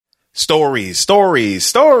Stories, stories,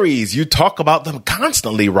 stories. You talk about them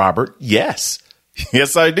constantly, Robert. Yes.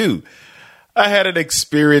 Yes, I do. I had an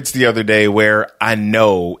experience the other day where I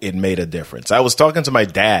know it made a difference. I was talking to my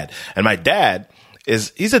dad, and my dad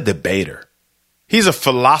he's a debater. He's a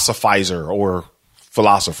philosophizer or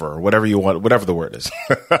philosopher, whatever you want, whatever the word is.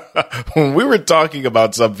 We were talking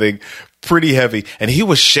about something pretty heavy, and he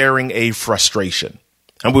was sharing a frustration,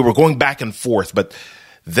 and we were going back and forth. But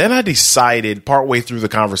then I decided partway through the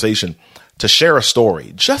conversation to share a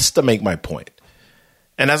story just to make my point.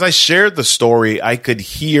 And as I shared the story, I could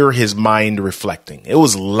hear his mind reflecting. It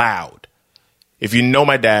was loud. If you know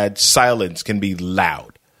my dad, silence can be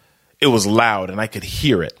loud. It was loud, and I could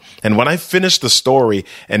hear it. And when I finished the story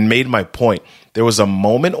and made my point, there was a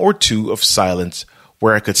moment or two of silence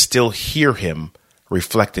where I could still hear him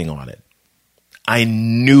reflecting on it. I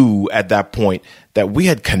knew at that point that we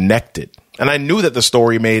had connected, and I knew that the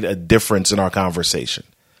story made a difference in our conversation.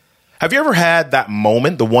 Have you ever had that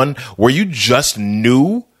moment, the one where you just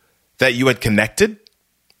knew that you had connected?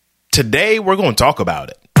 Today, we're going to talk about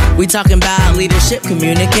it. We talking about leadership,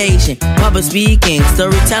 communication, public speaking,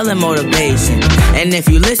 storytelling, motivation. And if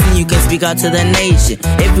you listen, you can speak out to the nation.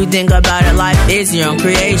 If you think about it, life is your own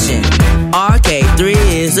creation. RK3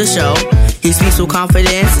 is the show. He speaks with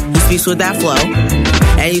confidence, he speaks with that flow.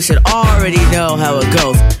 And you should already know how it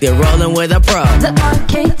goes. You're rolling with a pro. The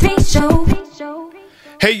RK3 show.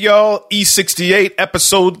 Hey, y'all, E68,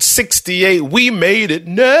 episode 68. We made it.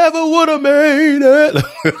 Never would have made it.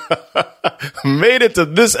 Made it to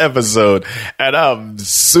this episode, and I'm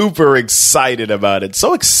super excited about it.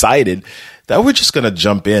 So excited that we're just going to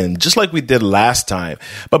jump in, just like we did last time.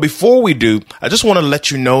 But before we do, I just want to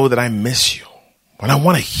let you know that I miss you, and I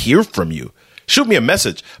want to hear from you. Shoot me a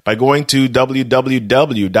message by going to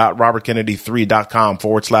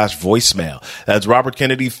www.robertkennedy3.com/voicemail. That's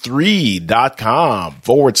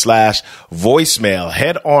robertkennedy3.com/voicemail.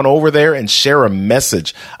 Head on over there and share a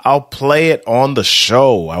message. I'll play it on the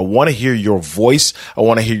show. I want to hear your voice. I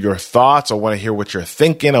want to hear your thoughts. I want to hear what you're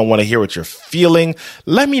thinking. I want to hear what you're feeling.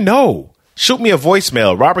 Let me know. Shoot me a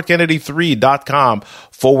voicemail,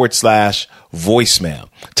 robertkennedy3.com/voicemail.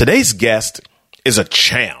 Today's guest is a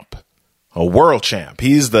champ. A world champ.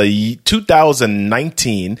 He's the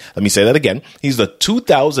 2019, let me say that again. He's the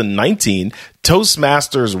 2019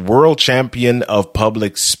 Toastmasters World Champion of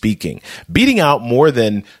Public Speaking, beating out more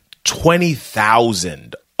than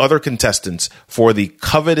 20,000 other contestants for the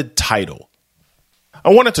coveted title.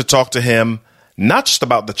 I wanted to talk to him not just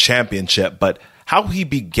about the championship, but how he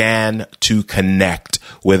began to connect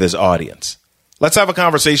with his audience. Let's have a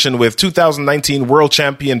conversation with 2019 World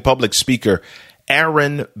Champion Public Speaker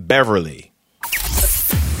Aaron Beverly.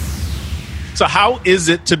 So how is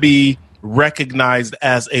it to be recognized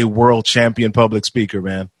as a world champion public speaker,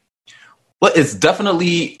 man? Well, it's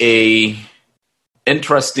definitely a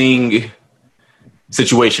interesting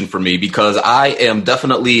situation for me because I am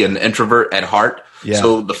definitely an introvert at heart. Yeah.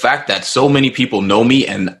 So the fact that so many people know me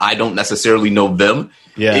and I don't necessarily know them,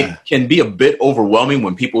 it can be a bit overwhelming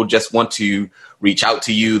when people just want to reach out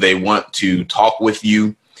to you. They want to talk with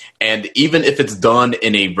you. And even if it's done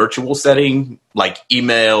in a virtual setting, like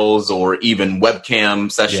emails or even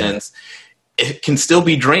webcam sessions, it can still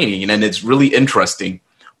be draining and it's really interesting.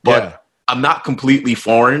 But I'm not completely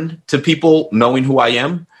foreign to people knowing who I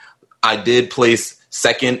am. I did place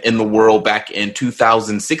second in the world back in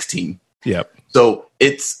 2016. Yep. So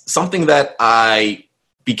it's something that I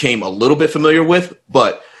became a little bit familiar with,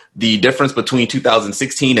 but the difference between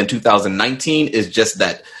 2016 and 2019 is just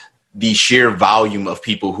that the sheer volume of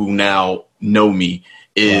people who now know me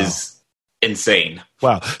is insane.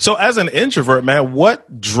 Wow. So as an introvert, man,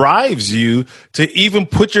 what drives you to even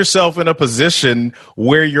put yourself in a position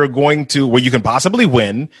where you're going to, where you can possibly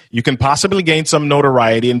win, you can possibly gain some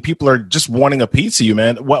notoriety, and people are just wanting a piece of you,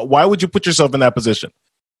 man? Why would you put yourself in that position?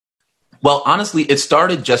 Well, honestly, it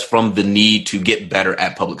started just from the need to get better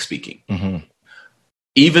at public speaking. Mm-hmm.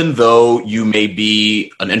 Even though you may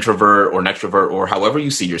be an introvert or an extrovert or however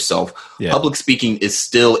you see yourself, public speaking is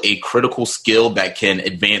still a critical skill that can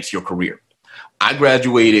advance your career. I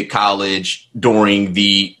graduated college during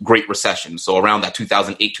the Great Recession, so around that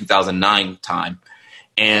 2008, 2009 time.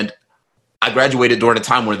 And I graduated during a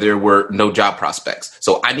time where there were no job prospects.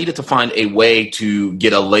 So I needed to find a way to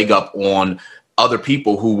get a leg up on other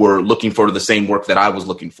people who were looking for the same work that I was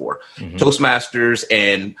looking for. Mm-hmm. Toastmasters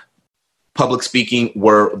and public speaking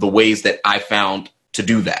were the ways that I found to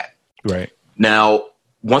do that. Right. Now,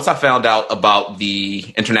 once I found out about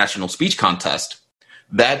the International Speech Contest,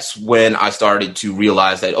 that's when I started to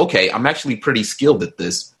realize that, okay, I'm actually pretty skilled at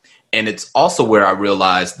this. And it's also where I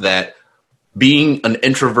realized that being an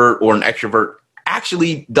introvert or an extrovert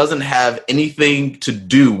actually doesn't have anything to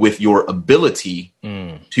do with your ability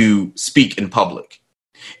to speak in public.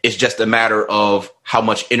 It's just a matter of how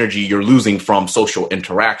much energy you're losing from social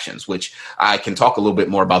interactions, which I can talk a little bit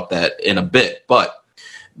more about that in a bit. But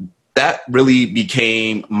that really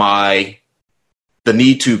became the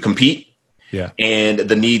need to compete and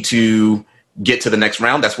the need to get to the next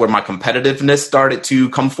round. That's where my competitiveness started to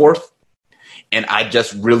come forth. And I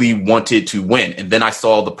just really wanted to win. And then I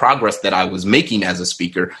saw the progress that I was making as a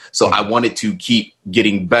speaker. So I wanted to keep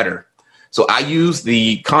getting better. So I used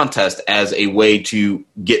the contest as a way to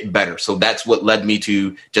get better. So that's what led me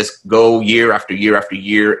to just go year after year after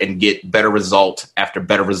year and get better result after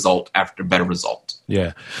better result after better result.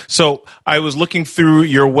 Yeah. So I was looking through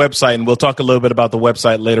your website, and we'll talk a little bit about the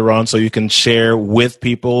website later on so you can share with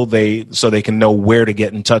people so they can know where to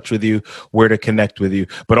get in touch with you, where to connect with you.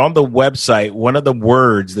 But on the website, one of the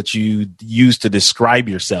words that you use to describe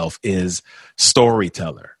yourself is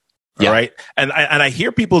storyteller. All right. And I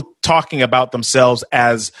hear people talking about themselves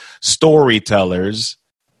as storytellers.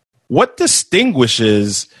 What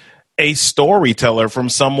distinguishes a storyteller from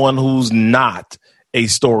someone who's not a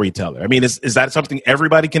storyteller? I mean, is that something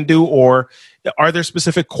everybody can do, or are there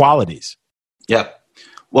specific qualities? Yeah.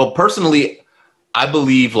 Well, personally, I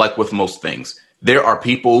believe, like with most things, there are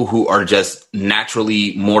people who are just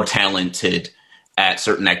naturally more talented at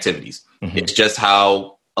certain activities. Mm-hmm. It's just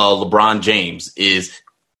how LeBron James is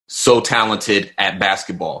so talented at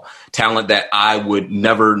basketball, talent that I would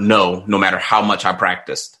never know, no matter how much I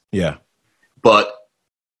practiced. Yeah. But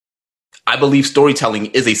I believe storytelling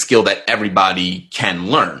is a skill that everybody can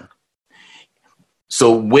learn.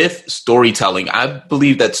 So with storytelling, I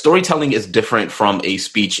believe that storytelling is different from a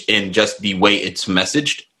speech in just the way it's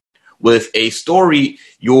messaged. With a story,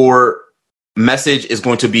 your message is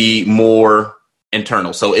going to be more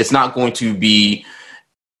internal. So it's not going to be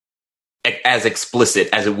as explicit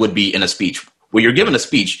as it would be in a speech. When you're giving a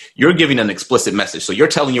speech, you're giving an explicit message. So you're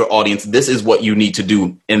telling your audience, this is what you need to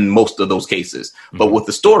do in most of those cases. Mm-hmm. But with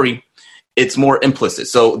the story, it's more implicit.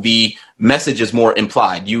 So the message is more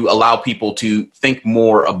implied. You allow people to think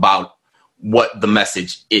more about what the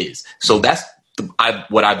message is. So that's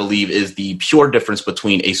what I believe is the pure difference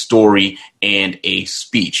between a story and a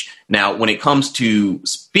speech. Now, when it comes to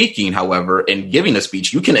speaking, however, and giving a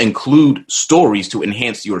speech, you can include stories to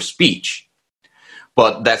enhance your speech,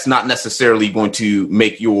 but that's not necessarily going to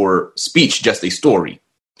make your speech just a story.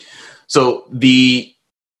 So the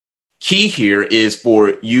key here is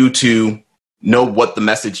for you to know what the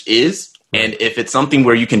message is. And if it's something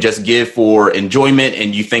where you can just give for enjoyment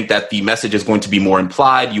and you think that the message is going to be more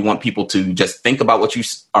implied, you want people to just think about what you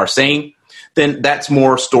are saying, then that's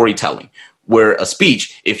more storytelling. Where a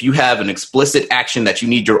speech, if you have an explicit action that you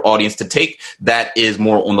need your audience to take, that is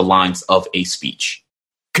more on the lines of a speech.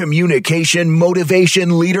 Communication,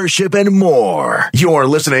 motivation, leadership, and more. You're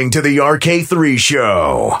listening to the RK3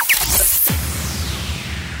 Show.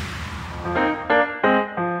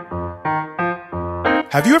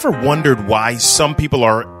 Have you ever wondered why some people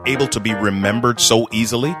are able to be remembered so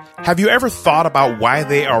easily? Have you ever thought about why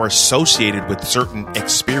they are associated with certain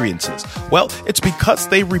experiences? Well, it's because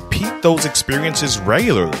they repeat those experiences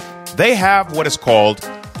regularly. They have what is called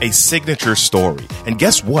a signature story. And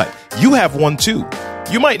guess what? You have one too.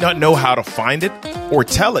 You might not know how to find it or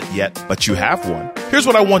tell it yet, but you have one. Here's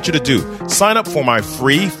what I want you to do. Sign up for my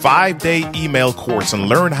free 5-day email course and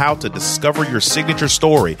learn how to discover your signature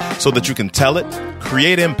story so that you can tell it,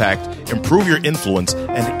 create impact, improve your influence,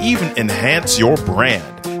 and even enhance your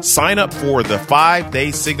brand. Sign up for the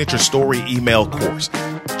 5-day signature story email course.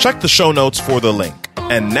 Check the show notes for the link.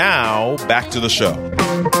 And now, back to the show.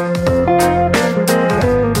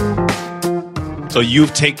 So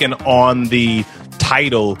you've taken on the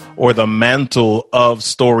title or the mantle of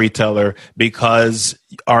storyteller because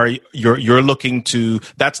you're looking to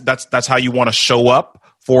that's how you want to show up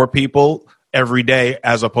for people every day,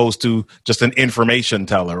 as opposed to just an information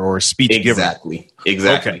teller or a speech giver. Exactly.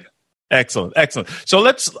 Okay. Excellent. So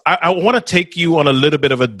I want to take you on a little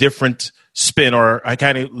bit of a different spin, or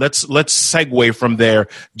let's segue from there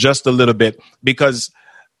just a little bit, because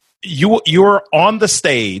you're on the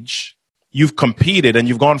stage. You've competed and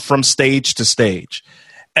you've gone from stage to stage,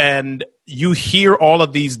 and you hear all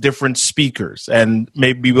of these different speakers, and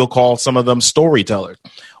maybe we'll call some of them storytellers.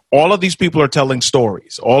 All of these people are telling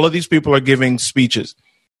stories. All of these people are giving speeches,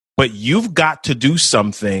 but you've got to do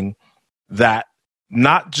something that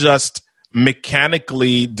not just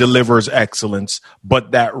mechanically delivers excellence,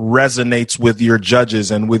 but that resonates with your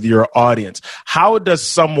judges and with your audience. How does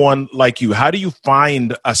someone like you, how do you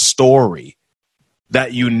find a story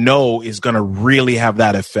that you know is going to really have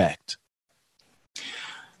that effect?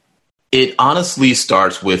 It honestly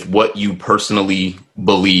starts with what you personally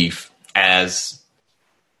believe as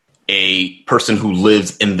a person who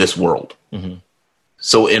lives in this world. Mm-hmm.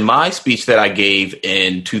 So in my speech that I gave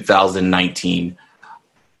in 2019,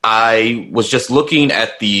 I was just looking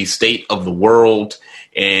at the state of the world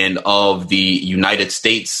and of the United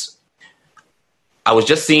States. I was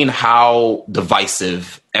just seeing how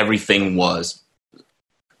divisive everything was.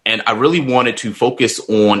 And I really wanted to focus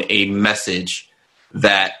on a message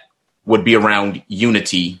that would be around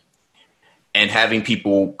unity and having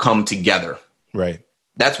people come together. Right.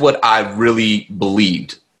 That's what I really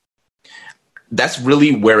believed. That's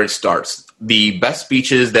really where it starts. The best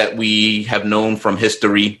speeches that we have known from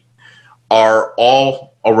history are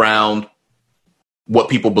all around what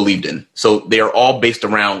people believed in. So they are all based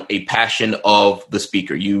around a passion of the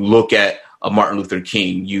speaker. You look at Martin Luther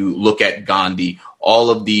King, you look at Gandhi, all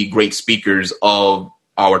of the great speakers of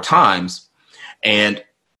our times, and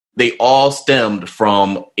they all stemmed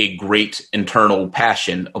from a great internal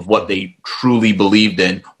passion of what they truly believed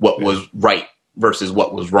in, what was right versus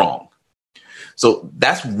what was wrong. So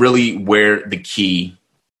that's really where the key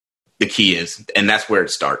is, and that's where it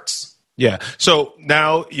starts. Yeah. So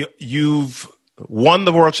now you've won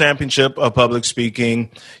the World Championship of Public Speaking.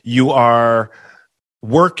 You are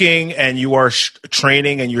working and you are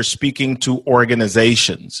training and you're speaking to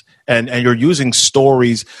organizations and you're using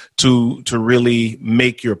stories to really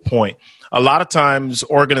make your point. A lot of times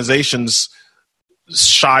organizations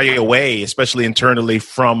shy away, especially internally,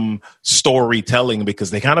 from storytelling because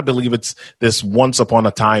they kind of believe it's this once upon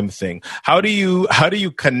a time thing. How do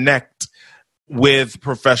you connect with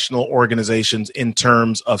professional organizations in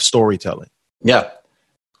terms of storytelling? Yeah.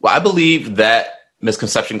 Well, I believe that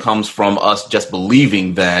misconception comes from us just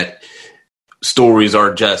believing that stories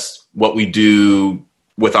are just what we do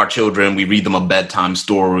with our children. We read them a bedtime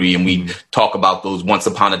story and we talk about those once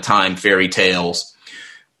upon a time fairy tales.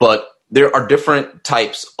 But there are different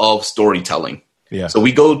types of storytelling. Yeah. So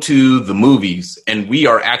we go to the movies and we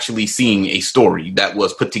are actually seeing a story that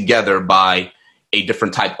was put together by a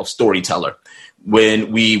different type of storyteller.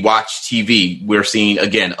 When we watch TV, we're seeing,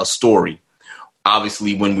 again, a story.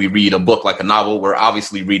 Obviously, when we read a book like a novel, we're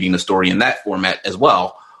obviously reading a story in that format as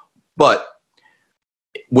well. But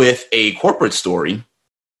with a corporate story,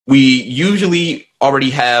 we usually already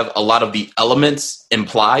have a lot of the elements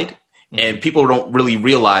implied, and people don't really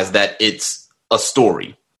realize that it's a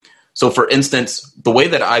story. So, for instance, the way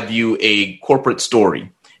that I view a corporate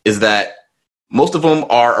story is that most of them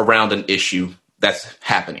are around an issue that's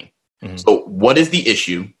happening. Mm-hmm. So what is the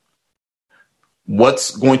issue?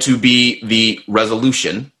 What's going to be the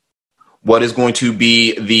resolution? What is going to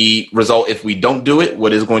be the result if we don't do it?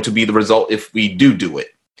 What is going to be the result if we do it?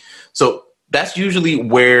 So that's usually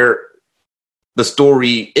where the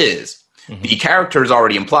story is. Mm-hmm. The character is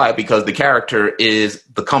already implied because the character is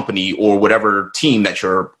the company or whatever team that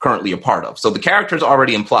you're currently a part of. So the character is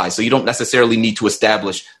already implied. So you don't necessarily need to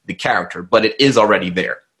establish the character, but it is already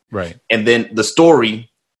there. Right. And then the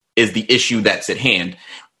story is the issue that's at hand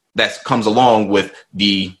that comes along with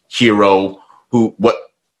the hero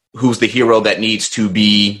who's the hero that needs to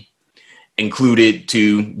be included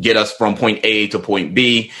to get us from point A to point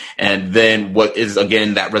B. And then what is,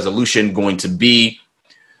 again, that resolution going to be?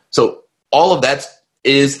 So all of that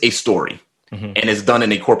is a story and it's done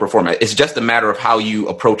in a corporate format. It's just a matter of how you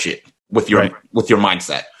approach it with your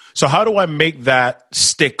mindset. So how do I make that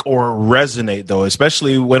stick or resonate, though,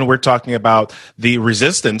 especially when we're talking about the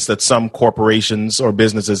resistance that some corporations or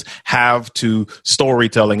businesses have to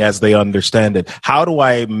storytelling as they understand it? How do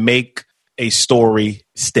I make a story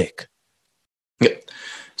stick? Yeah.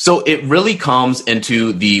 So it really comes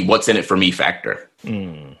into the what's in it for me factor,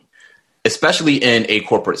 especially in a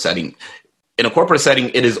corporate setting. In a corporate setting,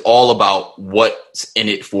 it is all about what's in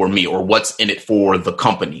it for me or what's in it for the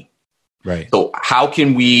company. Right. So how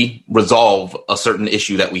can we resolve a certain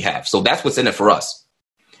issue that we have? So that's what's in it for us.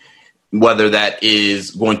 Whether that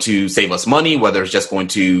is going to save us money, whether it's just going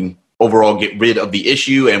to overall get rid of the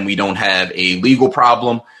issue and we don't have a legal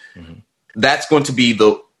problem, that's going to be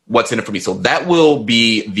the what's in it for me. So that will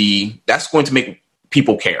be that's going to make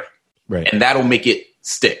people care. Right. And that'll make it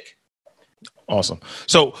stick. Awesome.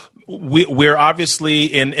 So we're obviously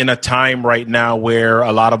in a time right now where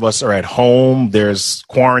a lot of us are at home. There's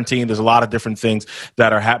quarantine. There's a lot of different things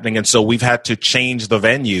that are happening. And so we've had to change the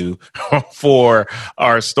venue for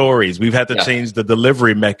our stories. We've had to change the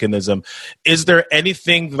delivery mechanism. Is there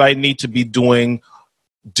anything that I need to be doing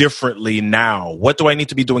differently now? What do I need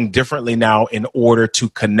to be doing differently now in order to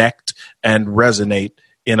connect and resonate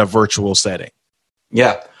in a virtual setting?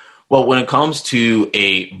 Yeah. Well, when it comes to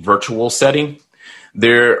a virtual setting,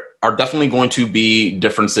 there are definitely going to be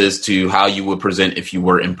differences to how you would present if you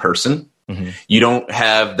were in person. You don't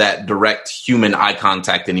have that direct human eye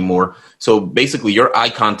contact anymore. So basically, your eye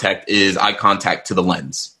contact is eye contact to the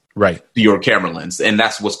lens, right? To your camera lens. And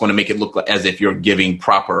that's what's going to make it look as if you're giving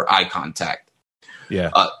proper eye contact.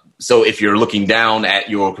 Yeah. So if you're looking down at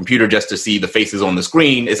your computer just to see the faces on the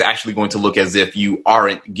screen, it's actually going to look as if you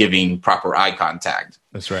aren't giving proper eye contact.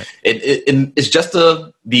 That's right. It's just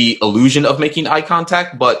the illusion of making eye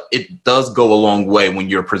contact, but it does go a long way when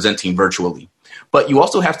you're presenting virtually. But you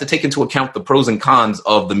also have to take into account the pros and cons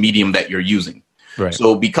of the medium that you're using. Right.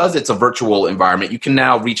 So because it's a virtual environment, you can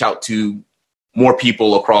now reach out to more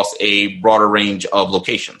people across a broader range of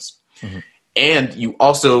locations. And you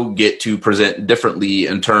also get to present differently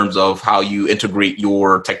in terms of how you integrate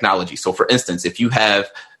your technology. So for instance, if you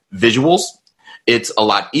have visuals, it's a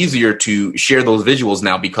lot easier to share those visuals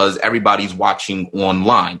now because everybody's watching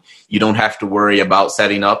online. You don't have to worry about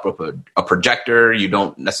setting up a projector. You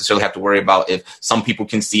don't necessarily have to worry about if some people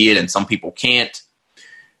can see it and some people can't.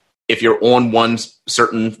 If you're on one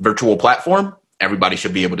certain virtual platform, everybody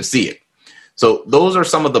should be able to see it. So those are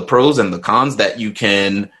some of the pros and the cons that you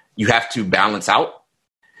have to balance out.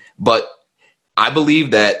 But I believe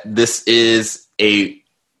that this is a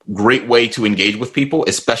great way to engage with people,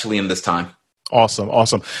 especially in this time.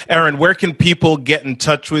 Awesome. Aaron, where can people get in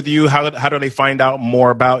touch with you? How do they find out more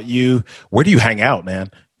about you? Where do you hang out, man?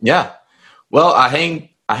 Yeah. Well, I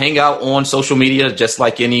hang out on social media just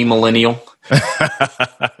like any millennial.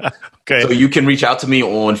 Okay. So you can reach out to me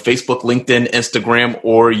on Facebook, LinkedIn, Instagram,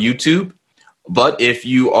 or YouTube. But if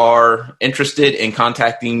you are interested in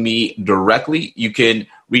contacting me directly, you can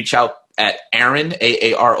reach out at Aaron,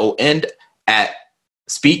 Aaron, at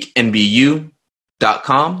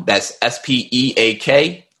speakandbeyou.com. That's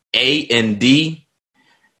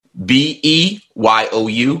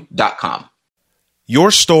SpeakandBeyou.com.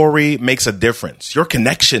 Your story makes a difference. Your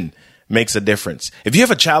connection makes a difference. If you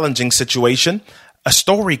have a challenging situation, a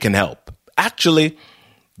story can help. Actually,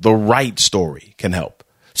 the right story can help.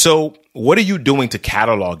 So what are you doing to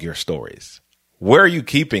catalog your stories? Where are you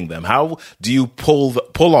keeping them? How do you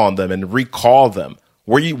pull on them and recall them?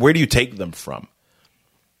 Where do you take them from?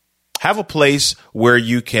 Have a place where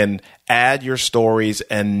you can add your stories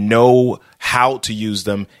and know how to use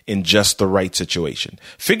them in just the right situation.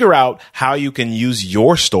 Figure out how you can use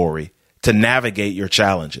your story to navigate your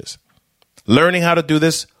challenges. Learning how to do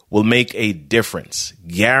this will make a difference,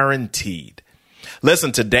 guaranteed.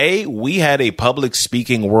 Listen, today we had a public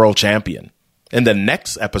speaking world champion. In the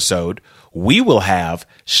next episode, we will have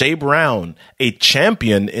Shay Brown, a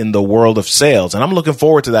champion in the world of sales. And I'm looking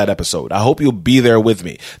forward to that episode. I hope you'll be there with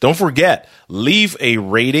me. Don't forget, leave a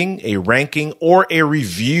rating, a ranking, or a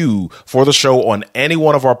review for the show on any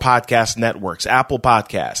one of our podcast networks: Apple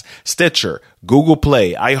Podcasts, Stitcher, Google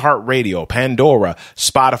Play, iHeartRadio, Pandora,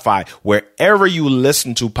 Spotify, wherever you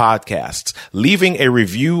listen to podcasts. Leaving a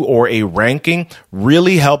review or a ranking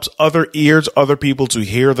really helps other ears, other people to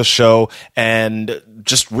hear the show and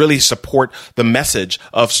just really support the message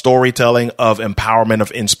of storytelling, of empowerment,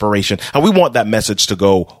 of inspiration. And we want that message to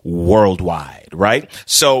go worldwide, right?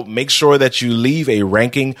 So make sure that you leave a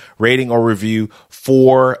ranking, rating, or review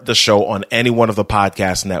for the show on any one of the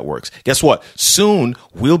podcast networks. Guess what? Soon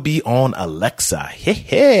we'll be on Alexa.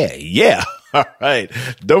 Yeah. All right.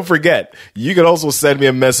 Don't forget, you can also send me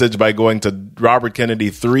a message by going to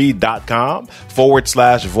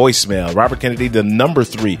robertkennedy3.com/voicemail.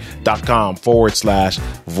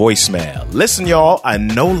 robertkennedy3.com/voicemail. Listen, y'all, I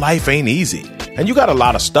know life ain't easy and you got a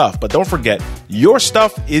lot of stuff, but don't forget, your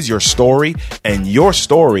stuff is your story and your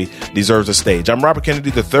story deserves a stage. I'm Robert Kennedy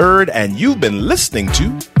III, and you've been listening to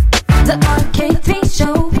The RK3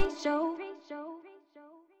 Show.